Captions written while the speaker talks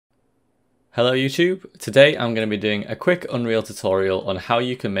Hello YouTube, today I'm going to be doing a quick Unreal tutorial on how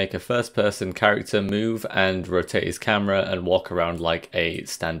you can make a first person character move and rotate his camera and walk around like a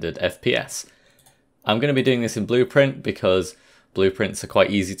standard FPS. I'm going to be doing this in Blueprint because blueprints are quite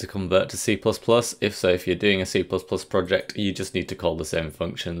easy to convert to C++. If you're doing a C++ project, you just need to call the same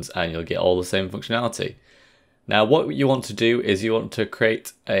functions and you'll get all the same functionality. Now what you want to do is you want to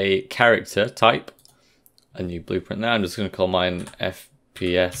create a character type, a new blueprint now. I'm just going to call mine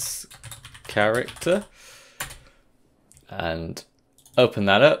FPS character and open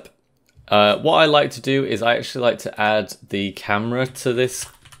that up. What I like to do is I actually like to add the camera to this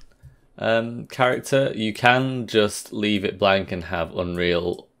character. You can just leave it blank and have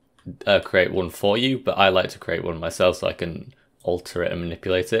Unreal create one for you, but I like to create one myself so I can alter it and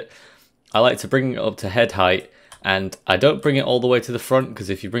manipulate it. I like to bring it up to head height, and I don't bring it all the way to the front because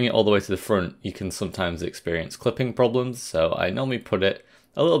if you bring it all the way to the front you can sometimes experience clipping problems, so I normally put it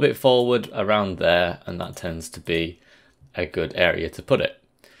a little bit forward around there, and that tends to be a good area to put it.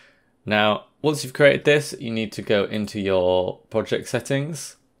 Now, once you've created this, you need to go into your project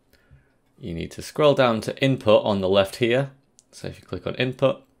settings. You need to scroll down to input on the left here. So if you click on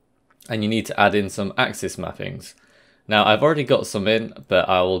input, and you need to add in some axis mappings. Now, I've already got some in, but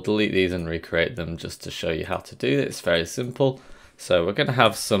I will delete these and recreate them just to show you how to do it. It's very simple. So we're going to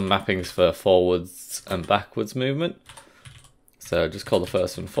have some mappings for forwards and backwards movement. So just call the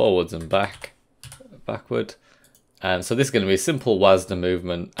first one forwards and backward. And so this is going to be a simple WASD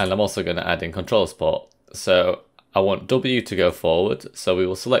movement, and I'm also going to add in control support. So I want W to go forward, so we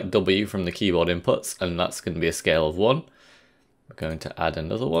will select W from the keyboard inputs, and that's going to be a scale of 1. We're going to add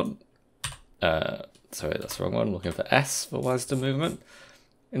another one. Sorry, that's the wrong one. I'm looking for S for WASD movement.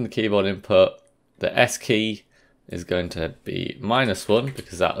 In the keyboard input, the S key is going to be -1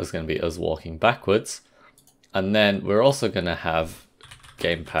 because that is going to be us walking backwards. And then we're also going to have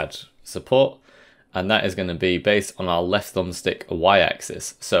Gamepad support, and that is going to be based on our left thumbstick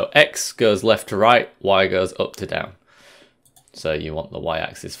y-axis. So X goes left to right, Y goes up to down. So you want the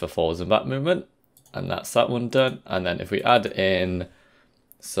y-axis for forwards and back movement, and that's that one done. And then if we add in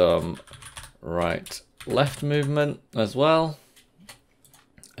some right-left movement as well,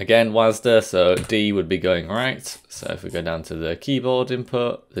 again WASD, so D would be going right. So if we go down to the keyboard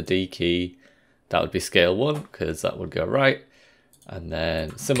input, the D key, that would be scale 1 because that would go right. And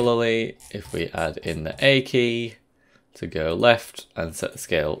then similarly, if we add in the A key to go left and set the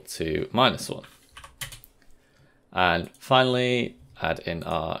scale to -1. And finally, add in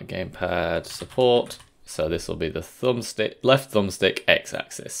our Gamepad support. So this will be the left thumbstick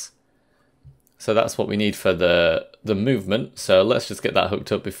X-axis. So that's what we need for the movement. So let's just get that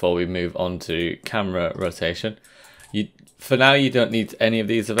hooked up before we move on to camera rotation. For now, you don't need any of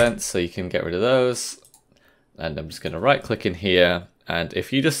these events, so you can get rid of those. And I'm just going to right click in here. And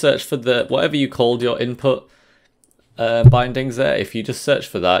if you just search for whatever you called your input bindings there, if you just search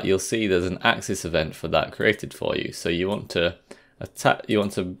for that, you'll see there's an axis event for that created for you. So you want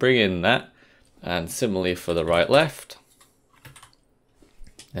to bring in that, and similarly for the right left.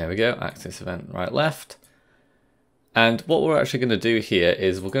 There we go, axis event right left. And what we're actually going to do here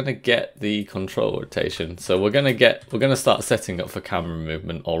is we're going to get the control rotation. So we're going to start setting up for camera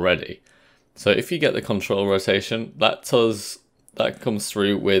movement already. So if you get the control rotation, that comes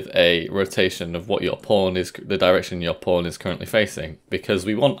through with a rotation of what your pawn is, the direction your pawn is currently facing, because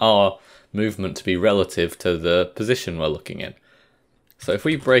we want our movement to be relative to the position we're looking in. So if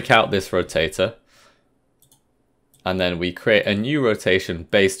we break out this rotator, and then we create a new rotation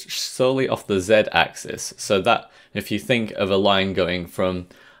based solely off the Z axis, so that if you think of a line going from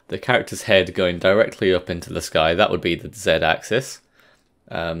the character's head going directly up into the sky, that would be the Z axis.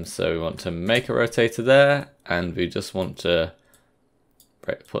 So we want to make a rotator there, and we just want to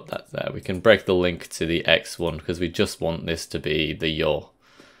put that there. We can break the link to the X one because we just want this to be the yaw.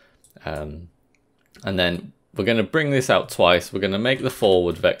 And then we're going to bring this out twice. We're going to make the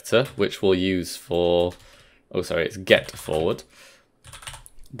forward vector, which we'll use for, it's get forward.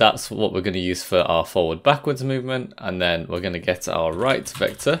 That's what we're going to use for our forward backwards movement, and then we're going to get our right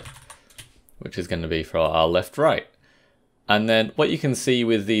vector, which is going to be for our left right. And then what you can see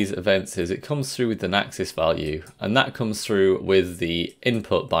with these events is it comes through with an axis value, and that comes through with the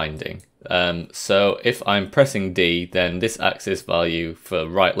input binding. So if I'm pressing D, then this axis value for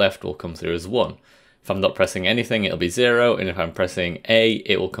right left will come through as 1. If I'm not pressing anything, it'll be 0, and if I'm pressing A,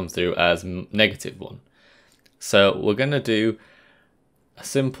 it will come through as -1. So we're going to do a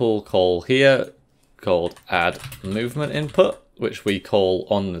simple call here called add movement input, which we call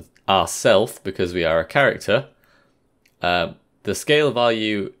on ourself because we are a character. The scale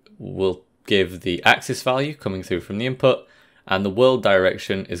value will give the axis value coming through from the input, and the world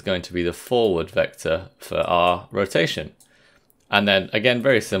direction is going to be the forward vector for our rotation. And then again,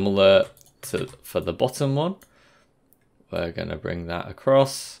 very similar to for the bottom one, we're going to bring that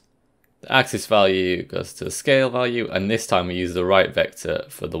across. The axis value goes to the scale value, and this time we use the right vector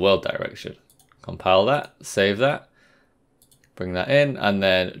for the world direction. Compile that, save that, bring that in, and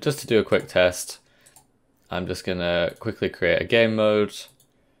then just to do a quick test, I'm just going to quickly create a game mode,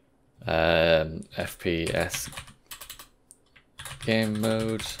 FPS game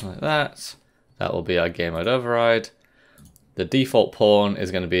mode, like that. That will be our game mode override. The default pawn is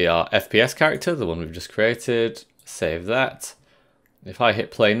going to be our FPS character, the one we've just created. Save that. If I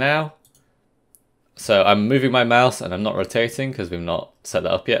hit play now, so I'm moving my mouse and I'm not rotating because we've not set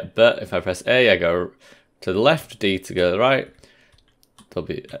that up yet, but if I press A, I go to the left, D to go to the right,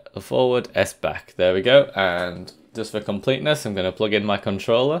 W forward, S back. There we go. And just for completeness, I'm going to plug in my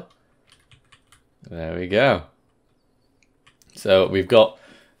controller. There we go. So we've got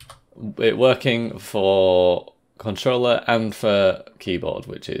it working for controller and for keyboard,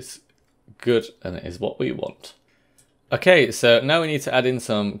 which is good, and it is what we want. Okay, so now we need to add in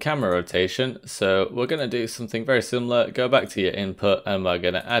some camera rotation. So we're going to do something very similar. Go back to your input and we're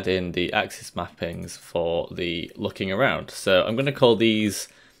going to add in the axis mappings for the looking around. So I'm going to call these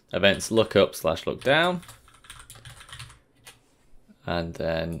events look up / look down. And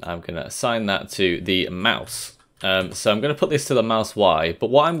then I'm going to assign that to the mouse. So I'm going to put this to the mouse Y, but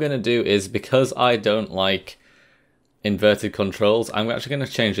what I'm going to do is, because I don't like inverted controls, I'm actually going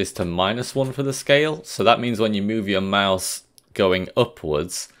to change this to -1 for the scale. So that means when you move your mouse going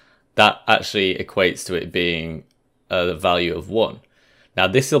upwards, that actually equates to it being the value of 1. Now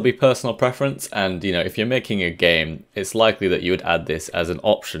this will be personal preference, and you know, if you're making a game, it's likely that you would add this as an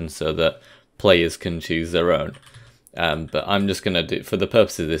option so that players can choose their own. But I'm just going to do, for the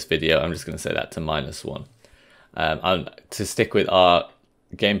purpose of this video, I'm just going to set that to -1. And to stick with our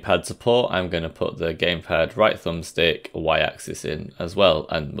gamepad support, I'm going to put the gamepad right thumbstick y-axis in as well,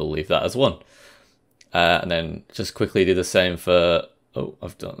 and we'll leave that as 1. And then just quickly do the same for,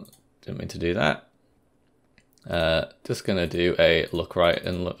 didn't mean to do that. Just going to do a look right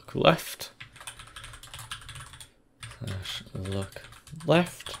and look left. Look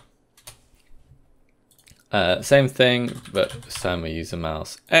left. Same thing, but this time we use the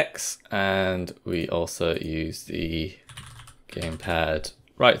mouse X, and we also use the gamepad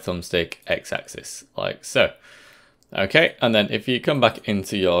right thumbstick x-axis, like so. Okay, and then if you come back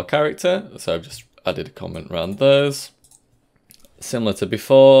into your character, so I've just added a comment around those, similar to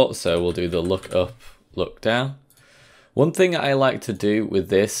before, so we'll do the look up, look down. One thing I like to do with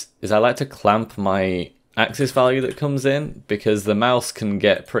this is I like to clamp my axis value that comes in, because the mouse can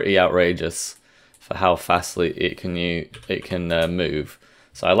get pretty outrageous for how fastly it can move.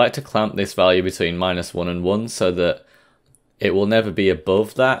 So I like to clamp this value between -1 and 1 so that it will never be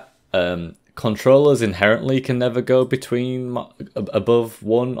above that. Controllers inherently can never go between above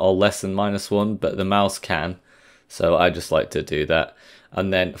 1 or less than -1, but the mouse can. So I just like to do that.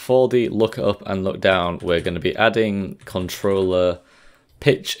 And then for the look up and look down, we're going to be adding controller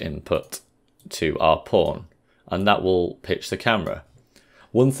pitch input to our pawn, and that will pitch the camera.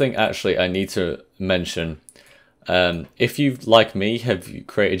 One thing actually I need to mention, if you, like me, have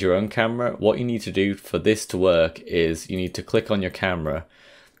created your own camera, what you need to do for this to work is you need to click on your camera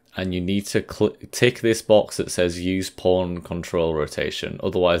and you need to tick this box that says use pawn control rotation,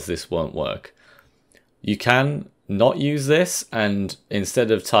 otherwise this won't work. You can not use this, and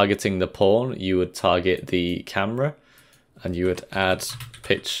instead of targeting the pawn, you would target the camera and you would add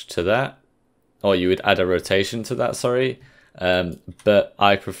pitch to that, or you would add a rotation to that, sorry. But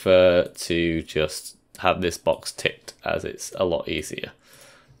I prefer to just have this box ticked, as it's a lot easier.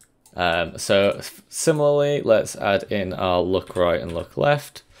 So similarly, let's add in our look right and look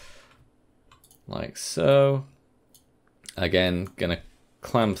left, like so. Again, gonna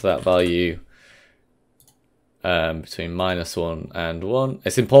clamp that value between -1 and 1.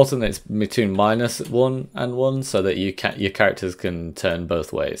 It's important that it's between -1 and 1 so that your characters can turn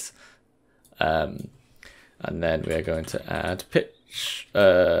both ways. And then we are going to add pitch,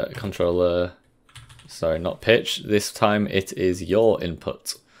 controller, sorry, not pitch. This time it is your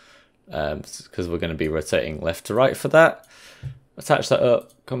input, because we're going to be rotating left to right for that. Attach that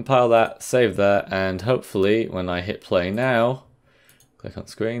up, compile that, save that, and hopefully when I hit play now, click on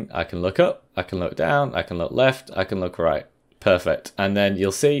screen, I can look up, I can look down, I can look left, I can look right. Perfect. And then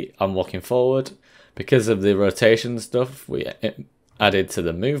you'll see I'm walking forward. Because of the rotation stuff we added to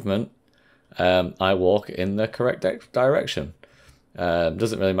the movement, I walk in the correct direction.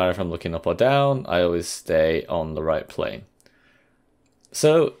 Doesn't really matter if I'm looking up or down, I always stay on the right plane.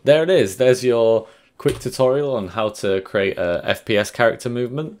 So there it is, there's your quick tutorial on how to create a FPS character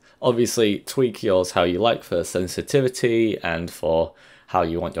movement. Obviously tweak yours how you like for sensitivity and for how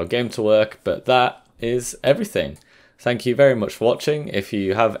you want your game to work, but that is everything. Thank you very much for watching. If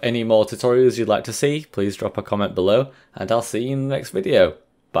you have any more tutorials you'd like to see, please drop a comment below, and I'll see you in the next video.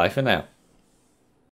 Bye for now.